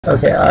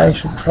Okay, I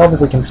should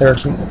probably consider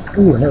some.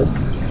 Ooh, no.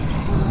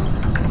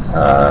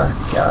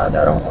 God,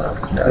 I don't want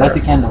to. Light the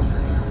candle.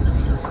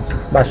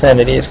 My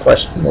sanity is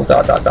questionable.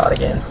 Dot dot dot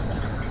again.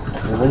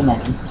 Over the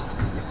name.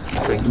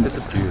 25th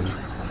of June,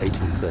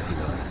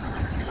 1839.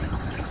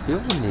 I feel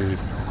the need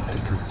to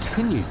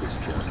continue this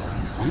journal,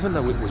 even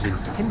though it was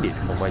intended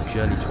for my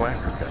journey to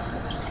Africa.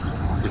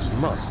 This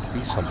must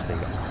be something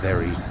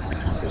very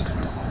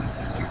important.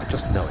 I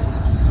just know it.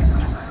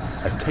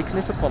 I've taken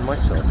it upon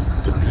myself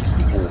to piece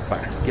the all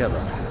back together,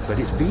 but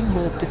it's been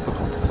more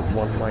difficult than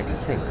one might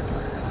think.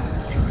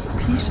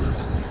 The pieces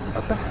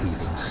are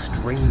behaving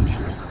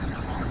strangely.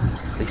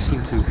 They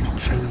seem to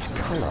change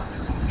colour,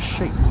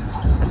 shape,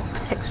 and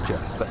texture,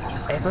 but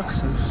ever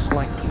so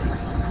slightly.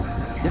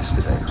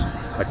 Yesterday,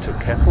 I took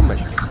careful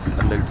measurements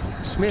and noted,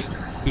 Smith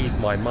eased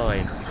my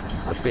mind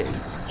a bit,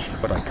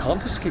 but I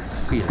can't escape the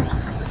feeling.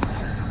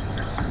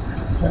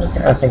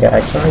 Okay, I think I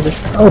accidentally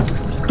just.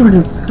 Oh!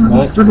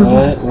 What?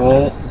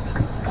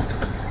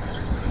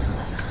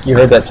 You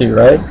heard that too,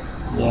 right?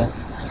 Yeah.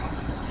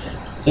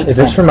 Is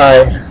this for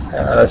my.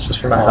 That's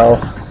just for my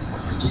health.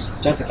 Just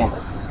start the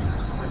candle.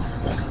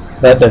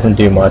 That doesn't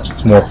do much.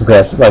 It's more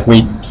progressive. Like,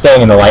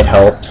 staying in the light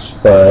helps,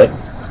 but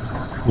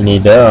you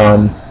need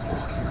to,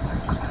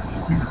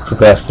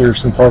 progress through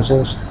some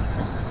puzzles.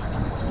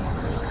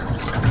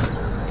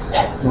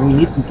 No, we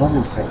need some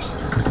puzzles first.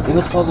 Give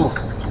us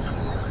puzzles.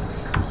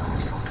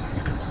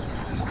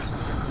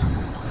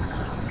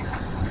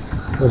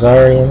 Was I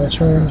already in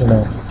this room? Or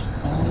no?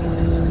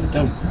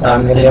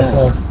 I'm gonna guess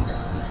no.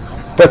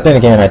 But then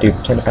again, I do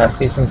tend to pass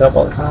these things up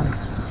all the time.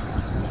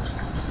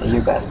 Yeah,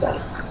 you're bad about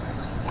it.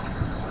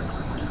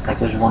 Like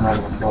there's one right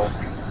on the floor.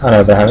 I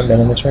know, but I haven't been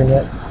in this room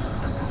yet.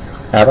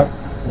 Have I?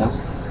 Nope.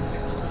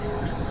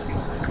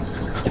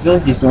 I feel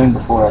like he's going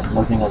before us and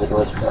opening other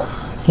doors for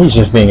us. He's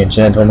just being a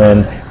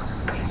gentleman.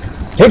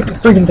 Pick the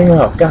freaking thing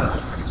up,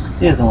 God.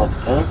 He doesn't want to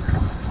kill us.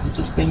 He's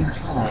just being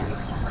kind.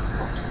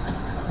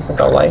 I think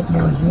I'll light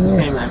one This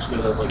here. game actually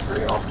does look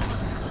pretty awesome.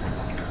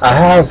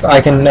 I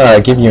can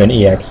give you an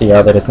EXE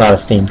of it. It's not a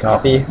Steam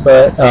copy,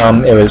 but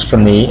it was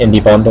from the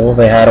indie bundle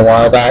they had a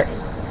while back.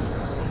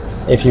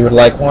 If you would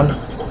like one.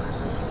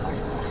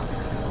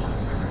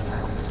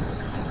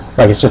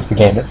 Like, it's just the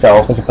game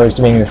itself as opposed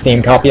to being the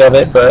Steam copy of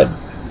it, but...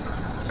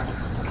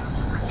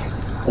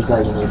 That's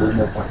all you need, there's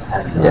no point in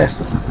having it. Yes.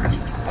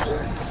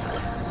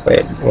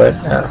 Wait, what?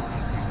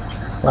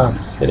 Wow,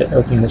 did it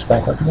open this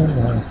back up again?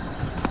 Wow.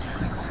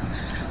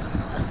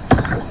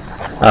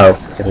 Oh,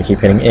 because I keep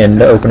hitting N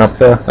to open up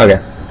the...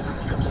 Okay.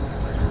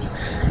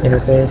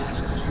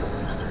 Interface.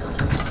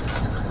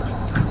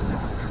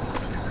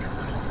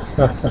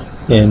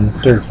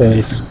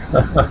 Interface.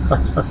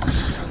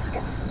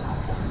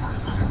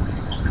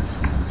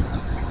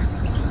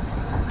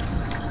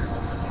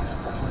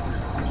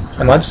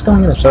 Am I just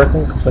going in a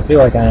circle? Because I feel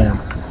like I am.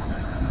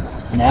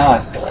 Now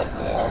I feel like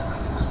we are.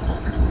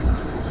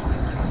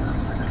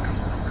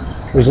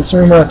 Was this the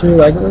room where I threw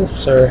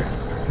Legolas, or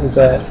was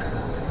that...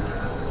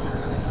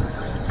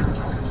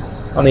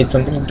 I'll need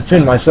something to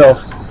defend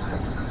myself.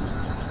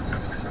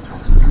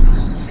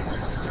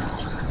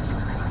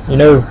 You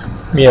know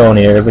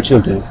Mjolnir, but you'll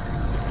do.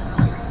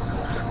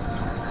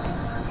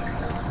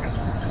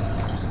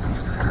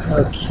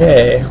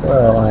 Okay,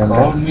 well,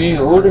 I'm me,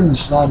 orange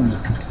slimy.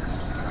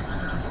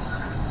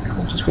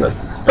 just gonna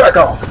back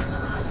off.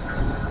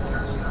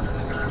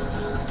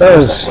 That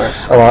was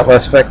a lot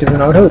less effective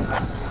than I would hope.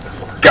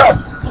 Go!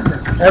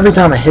 Every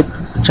time I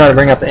try to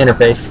bring up the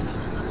interface.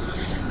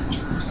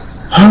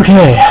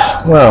 Okay,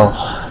 well,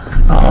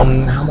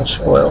 how much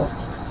oil?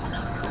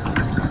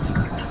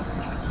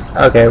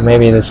 Okay,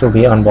 maybe this will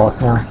be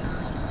unblocked now.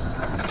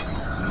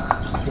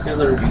 You guys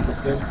ever beat this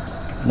game?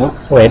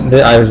 Nope. Wait,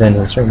 I was in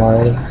this room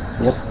already.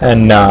 Yep.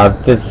 And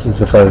this is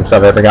the furthest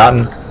I've ever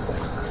gotten.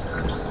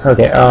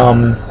 Okay,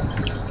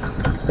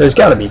 there's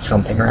gotta be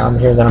something around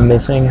here that I'm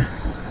missing.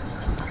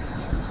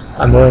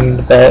 I'm willing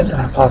to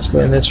bet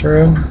possibly in this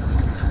room.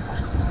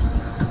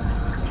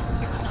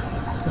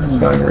 It's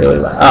going really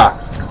loud. Ah!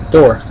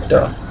 Door.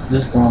 Duh.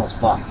 This is the one that's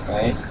blocked,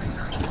 right?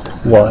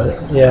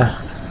 What?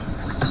 Yeah.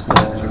 So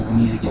we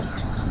need to get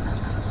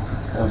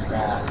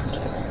around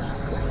there.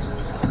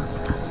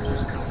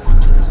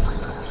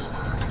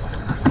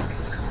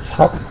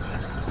 Hop.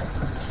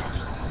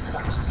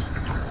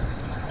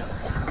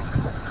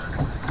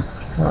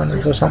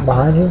 Is there something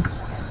behind you?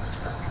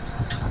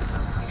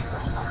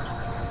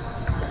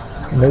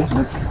 Nope.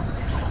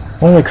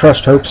 Only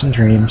crushed hopes and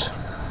dreams.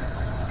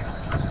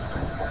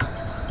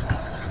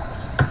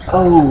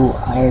 Oh,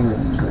 I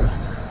remember.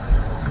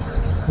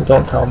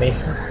 Don't tell me.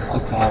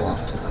 Okay, I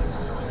won't.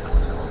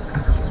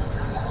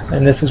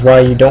 And this is why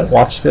you don't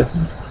watch the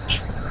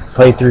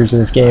playthroughs of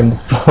this game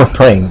before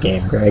playing the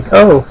game, Greg.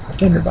 Oh,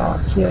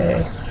 tinderbox,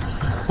 yay.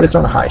 But it's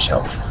on a high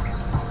shelf.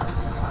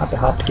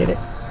 Hop to get it.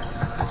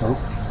 Oh.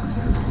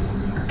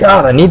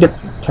 God, I need to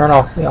turn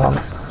off the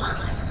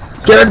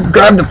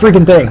grab the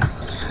freaking thing.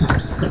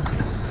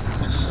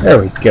 There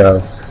we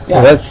go.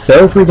 Yeah. That's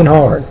so freaking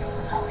hard.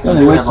 You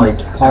only wasted an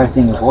entire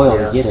thing of oil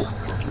to get it.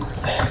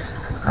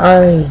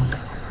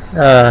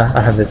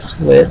 I have this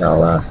lit.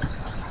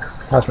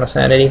 How's my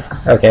sanity?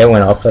 Okay, it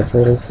went up. That's a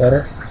little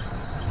better.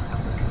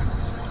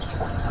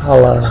 Do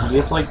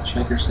you have to like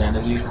check your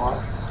sanity a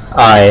lot?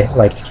 I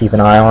like to keep an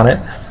eye on it.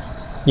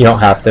 You don't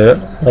have to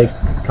like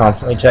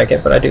constantly check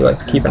it, but I do like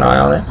to keep an eye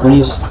on it.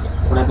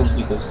 What happens if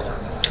it goes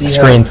down? See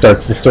Screen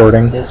starts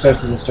distorting. it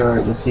starts to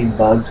distort. You'll see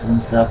bugs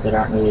and stuff that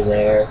aren't really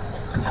there.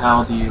 And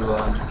how do you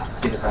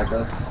get it back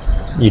up?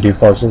 You do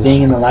puzzles.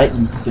 Being in the light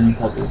and doing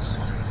puzzles.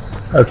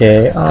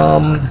 Okay,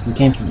 We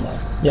came from there.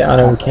 yeah, I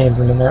know we came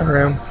from in that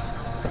room,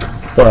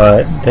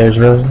 but there's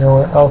really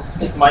nowhere else.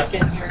 Is Mike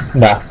in here?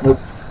 Nah. Nope.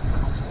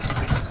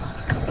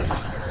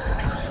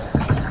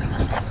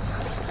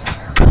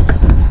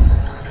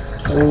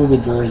 Oh, the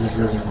joys of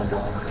living in the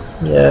dark.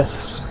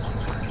 Yes.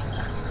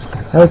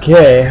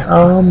 Okay,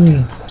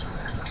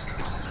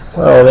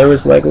 well, there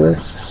was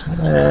Legolas,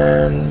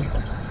 and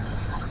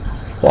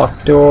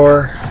blocked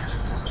door.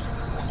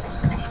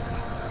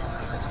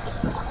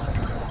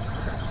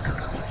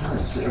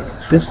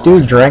 This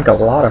dude drank a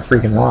lot of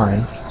freaking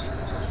wine.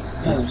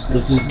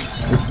 This is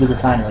the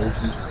refinery.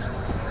 This is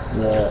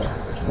where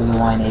the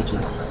wine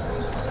ages.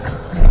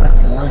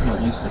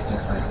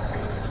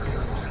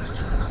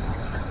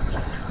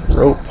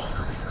 Rope.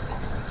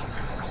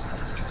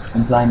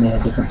 Implying they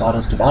had different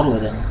bottles to bottle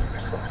it in.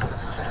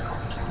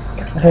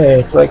 Hey,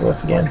 it's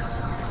Legolas again.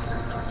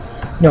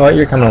 You know what,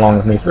 you're coming along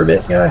with me for a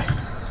bit, guy.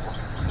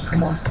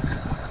 Come on.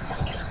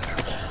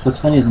 What's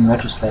funny is in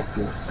retrospect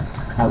is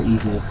how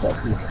easy this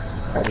part is.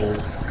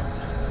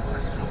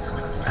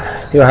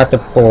 Do I have to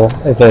pull?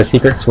 Is there a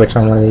secret switch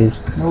on one of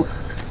these? Nope.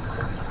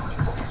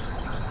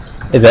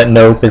 Is that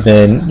nope as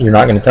in you're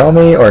not going to tell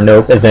me, or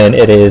nope as in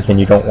it is and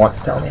you don't want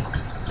to tell me?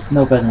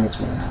 Nope, as in this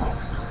one.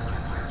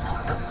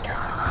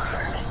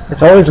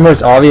 It's always the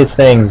most obvious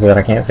things that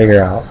I can't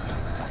figure out.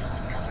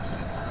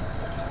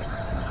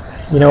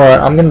 You know what?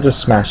 I'm gonna just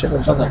smash it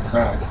with What's up something. that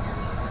crowd?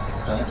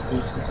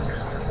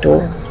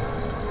 Door.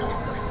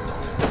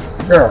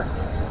 Sure.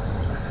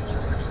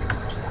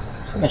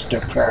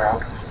 Mr.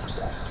 Carroll.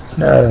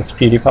 No, that's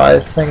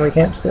PewDiePie's thing. We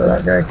can't steal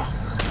that, Greg.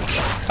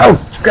 Oh,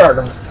 got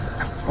him.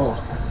 Oh.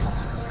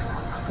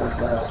 What's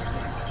that?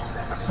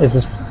 Is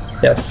this?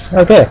 Yes.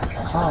 Okay.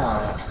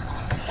 Aha.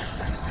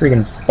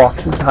 Freaking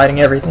boxes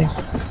hiding everything.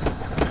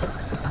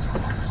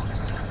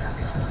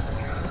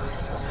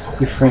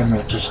 Your frame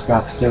rate just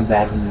dropped so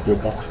bad when you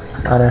did that.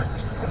 I know.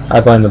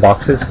 I blame the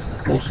boxes.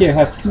 But here,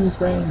 have 2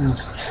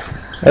 frames.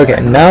 Okay,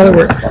 now that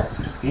we're.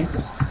 See?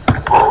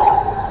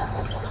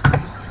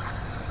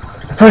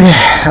 Okay,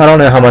 I don't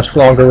know how much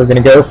longer we're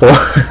gonna go for.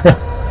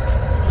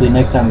 The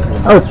next time we see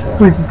Oh, this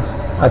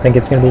I think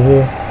it's gonna be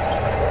here.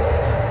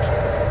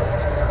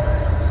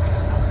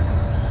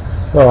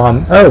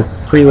 Well, oh,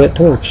 pre-lit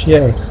torch,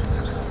 yay.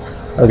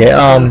 Okay,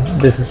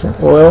 this is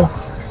oil.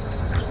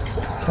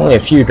 Only a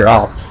few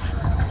drops.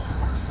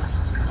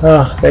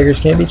 Beggars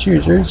can't be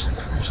choosers,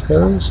 I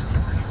suppose. I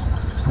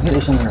think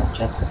there's something in the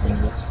chest behind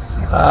you.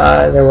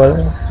 There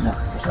wasn't. No.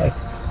 Okay,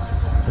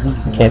 I think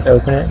you you can't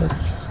open it,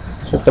 it's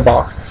just a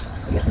box.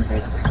 I guess I'm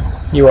crazy.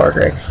 You are,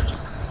 Greg.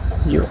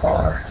 You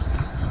are.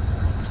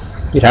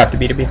 You'd have to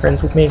be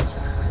friends with me.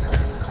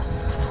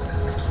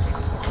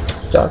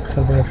 It's stuck,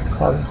 something is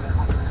clogging.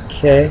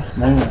 Okay.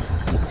 No.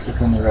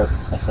 It's in the rope.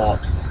 I saw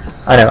it.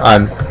 I know,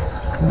 I'm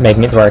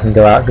making it to where I can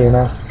go out here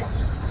now.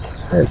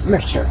 There's,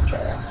 Mr.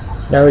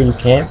 no, you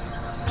can't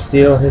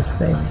steal his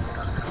thing.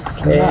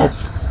 Okay, not?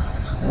 it's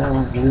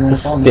a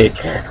stick.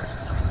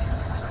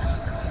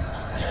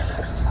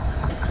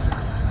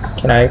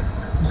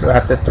 Do I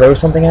have to throw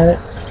something at it?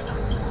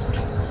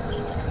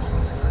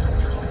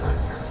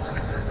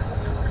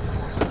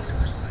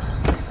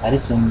 I'd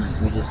assume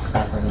we just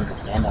find something to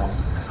stand on,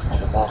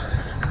 like a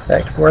box.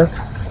 That could work.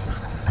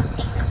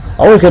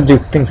 Always gotta do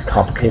things a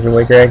complicated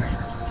way, Greg.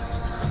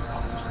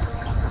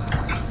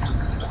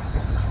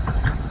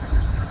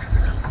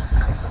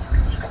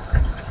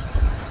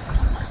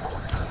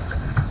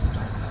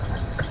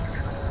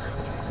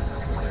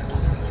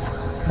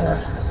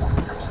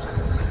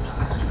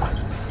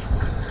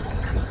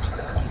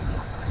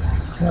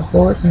 Can I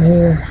pull it from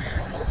here?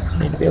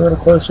 Need to be a little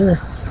closer.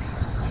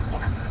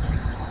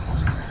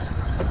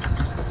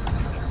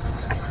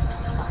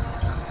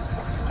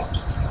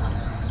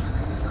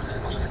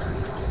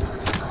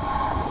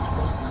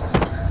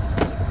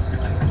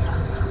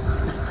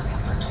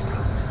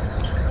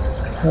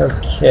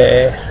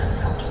 Okay,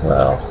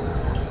 well,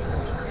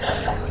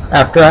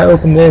 after I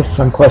open this,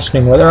 I'm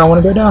questioning whether I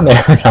want to go down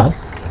there or not.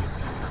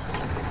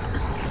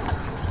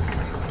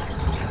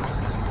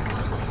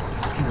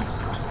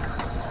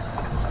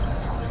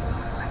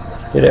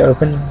 Did it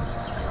open?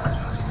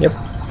 Yep.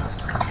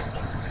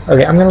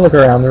 Okay, I'm gonna look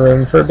around the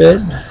room for a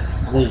bit.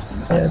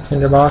 Yeah,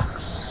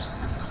 tinderbox.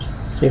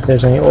 See if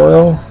there's any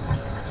oil.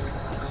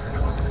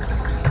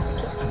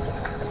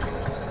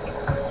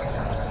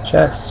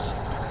 Chest.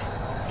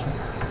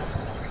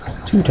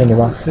 2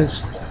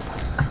 tinderboxes.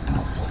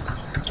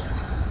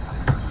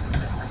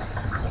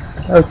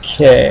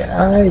 Okay,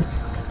 God,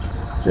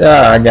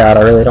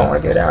 I really don't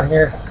want to go down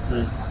here.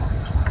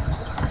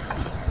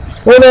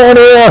 We're down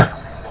here!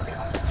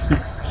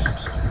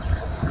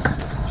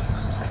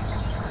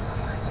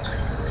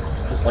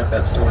 like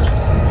that story.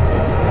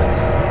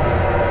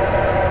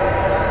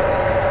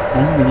 I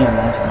don't even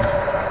imagine.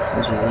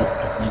 Those are lit,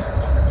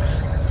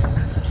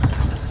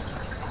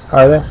 I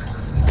Are they?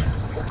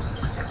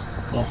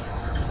 think.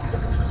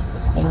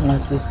 I don't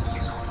like this.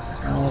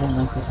 No, I don't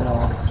like this at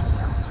all.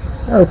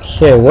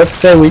 Okay, let's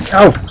say we.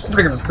 Oh!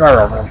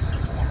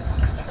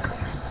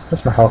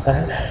 What's my health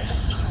at?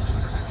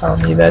 I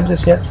don't need that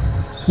just yet.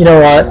 You know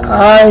what?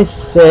 I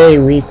say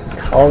we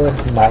call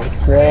it night,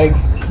 Greg.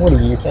 What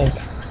do you think?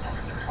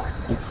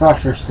 He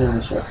crashes through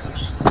the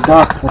surface. The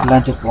dark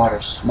Atlantic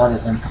waters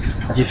smothered him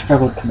as he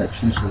struggled to make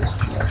sense of the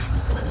situation.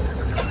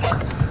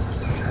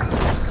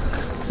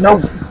 No!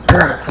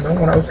 I don't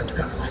want to open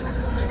this.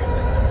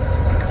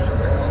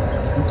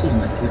 This is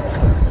my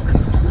future.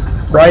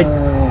 Right?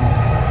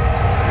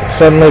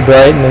 Suddenly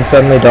bright and then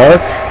suddenly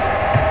dark?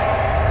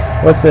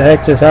 What the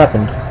heck just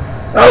happened?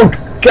 Oh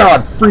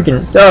God!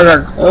 Freaking!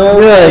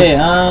 Okay,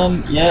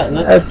 yeah,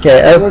 let's...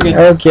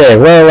 Okay,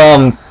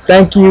 well,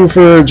 thank you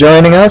for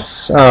joining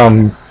us,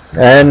 and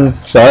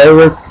sorry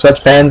we're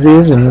such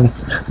pansies, and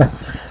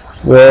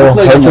we'll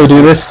hopefully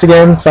do this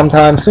again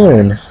sometime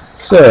soon.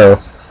 So,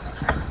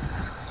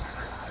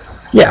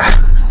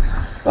 yeah.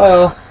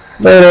 Well...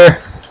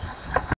 Later.